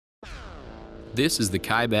This is the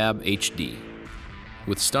Kaibab HD.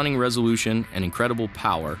 With stunning resolution and incredible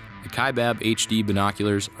power, the Kaibab HD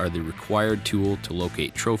binoculars are the required tool to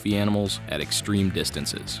locate trophy animals at extreme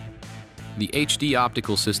distances. The HD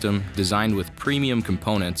optical system, designed with premium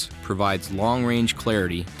components, provides long-range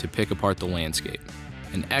clarity to pick apart the landscape.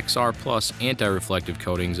 And XR Plus anti-reflective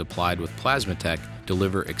coatings applied with Plasmatech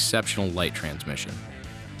deliver exceptional light transmission.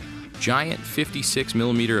 Giant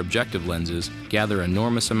 56mm objective lenses gather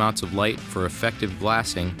enormous amounts of light for effective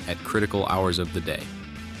glassing at critical hours of the day.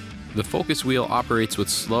 The focus wheel operates with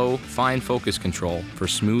slow, fine focus control for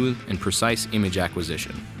smooth and precise image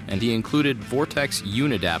acquisition, and the included Vortex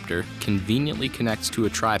Unadapter conveniently connects to a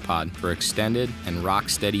tripod for extended and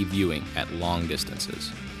rock-steady viewing at long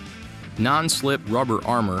distances. Non-slip rubber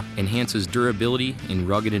armor enhances durability in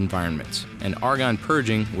rugged environments, and argon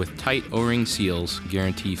purging with tight O-ring seals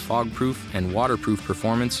guarantee fog-proof and waterproof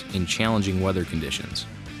performance in challenging weather conditions.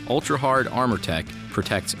 Ultra-hard armor tech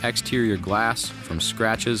protects exterior glass from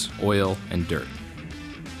scratches, oil, and dirt.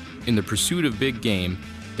 In the pursuit of big game,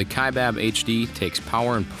 the Kaibab HD takes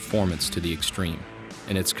power and performance to the extreme,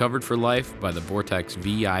 and it's covered for life by the Vortex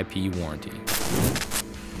VIP warranty.